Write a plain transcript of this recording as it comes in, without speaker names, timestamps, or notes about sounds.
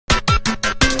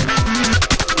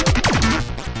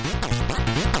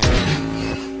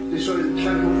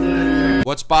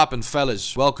What's poppin',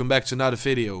 fellas? Welcome back to another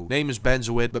video. Name is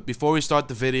Benzoid, but before we start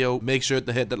the video, make sure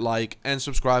to hit that like and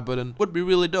subscribe button. Would be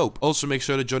really dope. Also make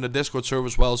sure to join the Discord server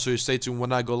as well, so you stay tuned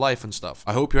when I go live and stuff.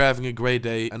 I hope you're having a great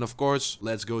day, and of course,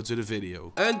 let's go to the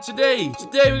video. And today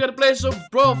we're gonna play some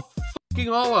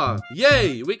Brawlhalla.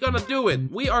 Yay, we're gonna do it.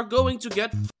 We are going to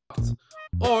get fucked,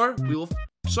 or we will f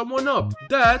someone up.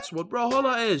 That's what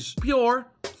Brawlhalla is. Pure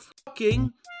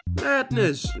fucking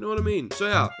madness. You know what I mean? So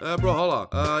yeah, Brawlhalla.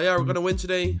 Yeah, we're gonna win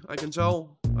today. I can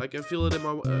tell. I can feel it in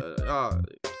my.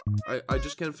 I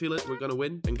just can't feel it. We're gonna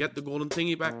win and get the golden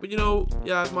thingy back. But you know,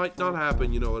 yeah, it might not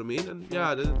happen. You know what I mean? And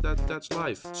yeah, that's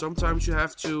life. Sometimes you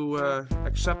have to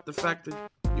accept the fact that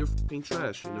you're fucking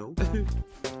trash. You know.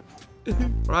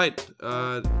 Right.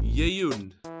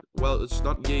 Yeun. Well, it's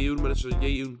not Yeun, but it's a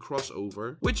Yeun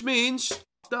crossover, which means.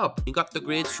 Up. You got the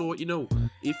great sword, you know.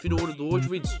 If you know the dodge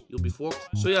reads, you'll be fucked.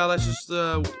 So yeah, let's just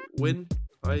win.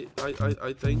 I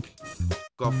think.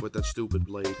 Fuck off with that stupid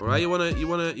blade. Alright, you wanna hit? You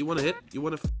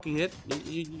wanna fucking hit?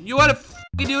 You wanna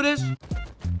fucking do this?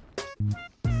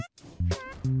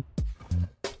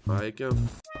 I can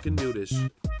fucking do this.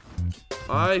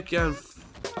 I can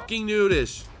fucking do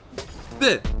this.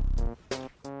 Bleh.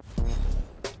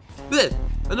 Bleh.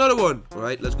 Another one.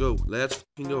 Alright, let's go. Let's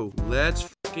fucking go.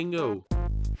 Let's fucking go.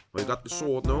 I got the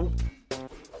sword now.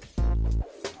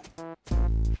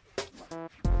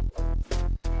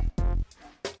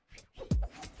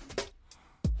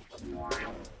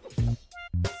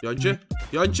 Jantje?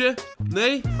 Jantje?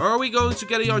 Nee? Are we going to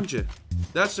get a Jantje?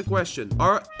 That's the question.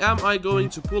 Or am I going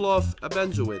to pull off a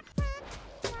Benzoid?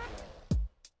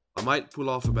 I might pull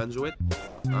off a Benzoid.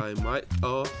 I might.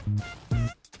 Oh.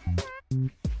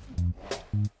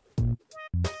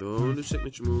 Don't do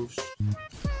signature moves.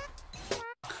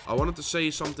 I wanted to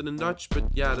say something in Dutch, but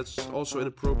yeah, that's also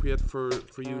inappropriate for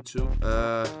YouTube.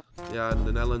 Yeah, in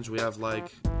the Netherlands we have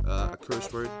like a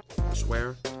curse word, a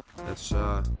swear. That's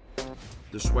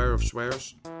the swear of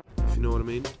swears, if you know what I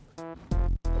mean.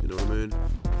 You know what I mean?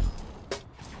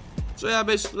 So yeah,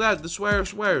 basically that, the swear of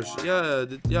swears. Yeah,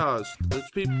 yeah,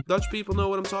 Dutch people know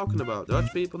what I'm talking about.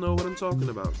 Dutch people know what I'm talking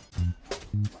about.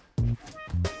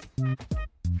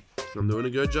 I'm doing a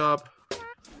good job.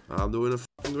 I'm doing a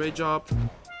fucking great job.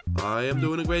 I am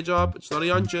doing a great job. It's not a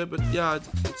Jantje, but yeah,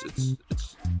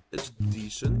 it's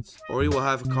decent. Or he will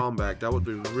have a comeback. That would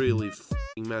be really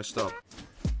fucking messed up.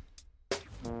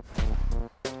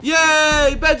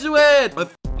 Yay! Benzoid! I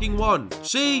fucking won.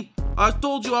 See? I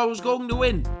told you I was going to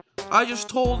win. I just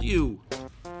told you.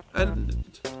 And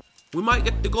we might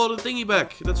get the golden thingy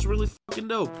back. That's really fucking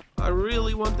dope. I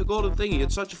really want the golden thingy.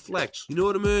 It's such a flex. You know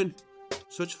what I mean?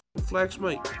 Such a flex,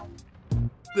 mate.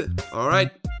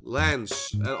 Alright.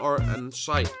 Lance and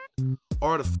sight.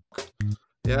 Or the fuck.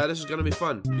 Yeah, this is gonna be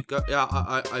fun. Because yeah,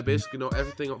 I basically know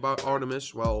everything about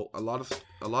Artemis. Well, a lot of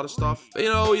stuff. But, you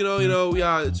know,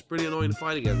 yeah, it's pretty annoying to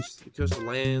fight against because the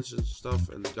lance and stuff,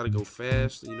 and you gotta go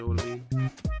fast. You know what I mean?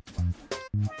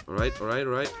 Alright.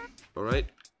 Alright.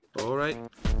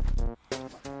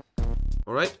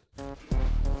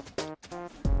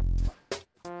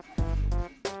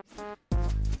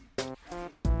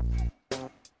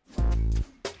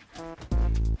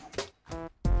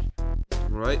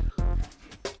 Right.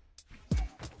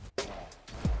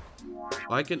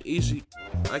 I can easy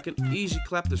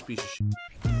clap this piece of shit.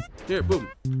 Here, boom.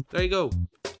 There you go.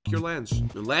 Your lance.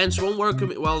 The lance won't work on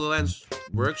me. Well, the lance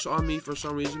works on me for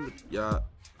some reason, but yeah,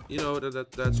 you know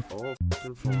that's all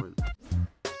fucking fine.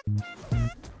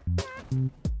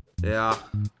 Yeah.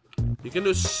 You can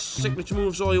do signature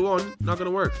moves all you want. Not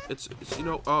gonna work. It's you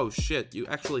know. Oh shit! You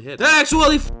actually hit.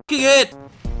 Actually fucking hit.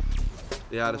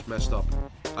 Yeah, that's messed up.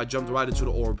 I jumped right into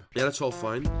the orb. Yeah, that's all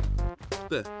fine.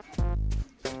 Bleh.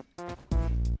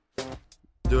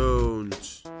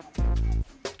 Don't.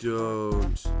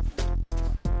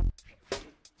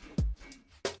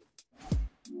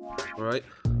 Alright.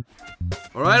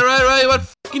 Alright. You want to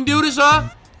fucking do this, huh?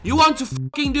 You want to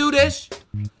fucking do this?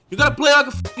 You gotta play like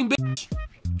a fucking bitch.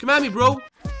 Come at me, bro.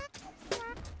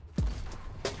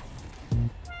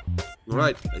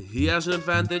 Alright. He has an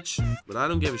advantage, but I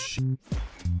don't give a shit.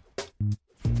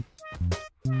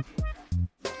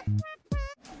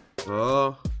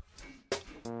 Oh.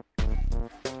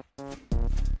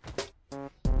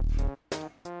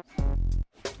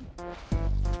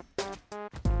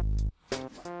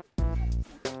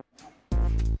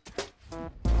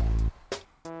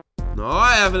 No,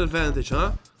 I have an advantage,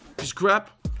 huh? Piece of crap.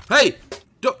 Hey!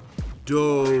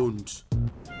 Don't.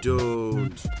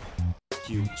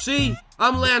 You. See?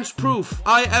 I'm lance proof.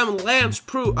 I am lance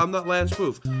proof. I'm not lance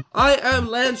proof. I am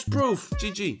lance proof.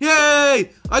 GG.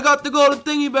 Yay! I got the golden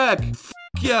thingy back.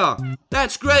 Fuck yeah.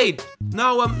 That's great.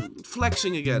 Now I'm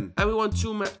flexing again. And we want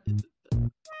 2 men.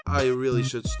 I really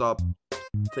should stop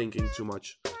thinking too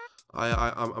much.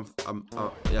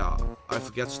 Yeah, I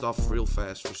forget stuff real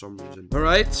fast for some reason.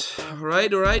 Alright.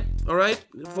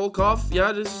 Volkov,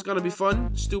 yeah, this is gonna be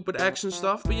fun. Stupid action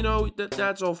stuff, but you know,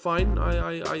 that's all fine.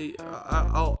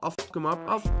 I'll fuck him up.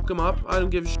 I'll fuck him up. I don't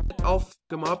give a shit. I'll fuck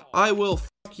him up. I will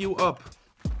fuck you up.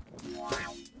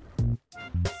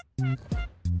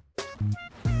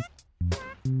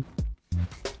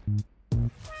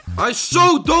 I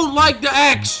so don't like the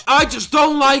axe. I just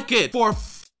don't like it. For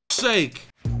fuck's sake.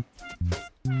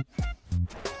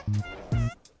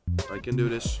 I can do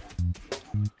this.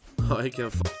 I can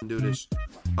fucking do this.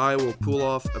 I will pull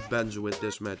off a benzo with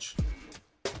this match.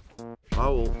 I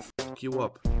will fuck you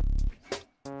up.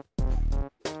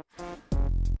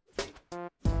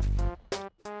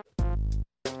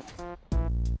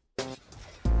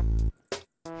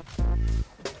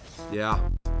 Yeah.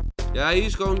 Yeah,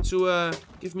 he's going to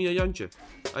give me a yuntje.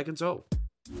 I can tell.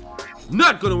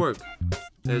 Not gonna work.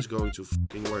 It's going to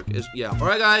fucking work. Yeah.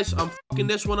 Alright guys, I'm fucking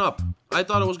this one up. I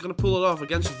thought I was gonna pull it off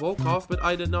against Volkov, but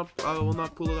I did not. I will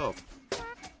not pull it off.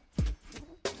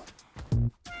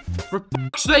 For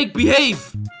fuck's sake,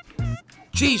 behave!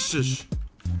 Jesus!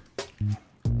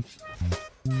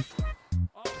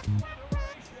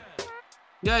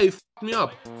 Yeah, you fucked me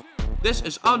up. This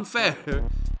is unfair.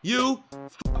 You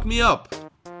fucked me up.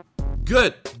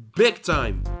 Good. Big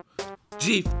time.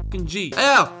 G fucking G.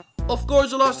 Yeah, of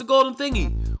course I lost the golden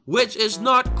thingy. Which is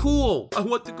not cool. I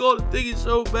want the golden thingy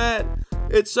so bad.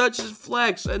 It's such a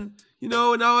flex. And, you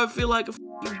know, now I feel like a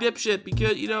fucking dipshit.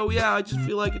 Because, you know, yeah, I just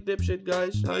feel like a dipshit,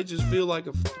 guys. I just feel like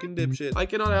a fucking dipshit. I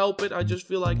cannot help it. I just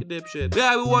feel like a dipshit.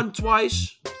 Yeah, we won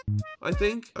twice. I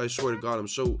think. I swear to God, I'm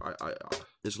so...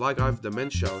 It's like I have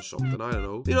dementia or something. I don't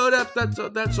know. You know,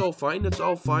 that's all fine. That's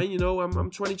all fine. You know, I'm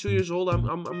 22 years old.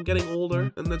 I'm getting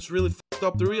older. And that's really fucked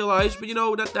up to realize. But, you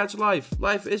know, that's life.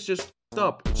 Life is just fucked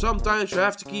up. Sometimes you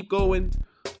have to keep going.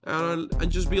 And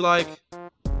just be like...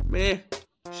 Meh.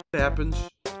 Shit happens.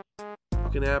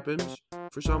 Fucking happens.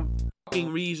 For some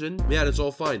fucking reason. Yeah, that's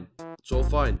all fine. It's all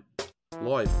fine.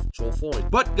 Life. It's all fine.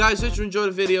 But guys, if you enjoyed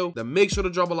the video, then make sure to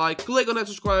drop a like, click on that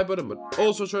subscribe button, but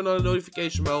also turn on the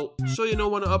notification bell so you know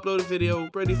when I upload a video.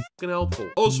 Pretty fucking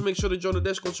helpful. Also make sure to join the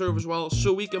Discord server as well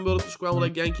so we can build up the Scramble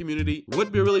Egg gang community.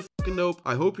 Would be really fucking dope.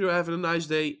 I hope you're having a nice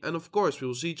day, and of course we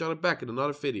will see each other back in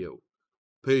another video.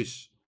 Peace.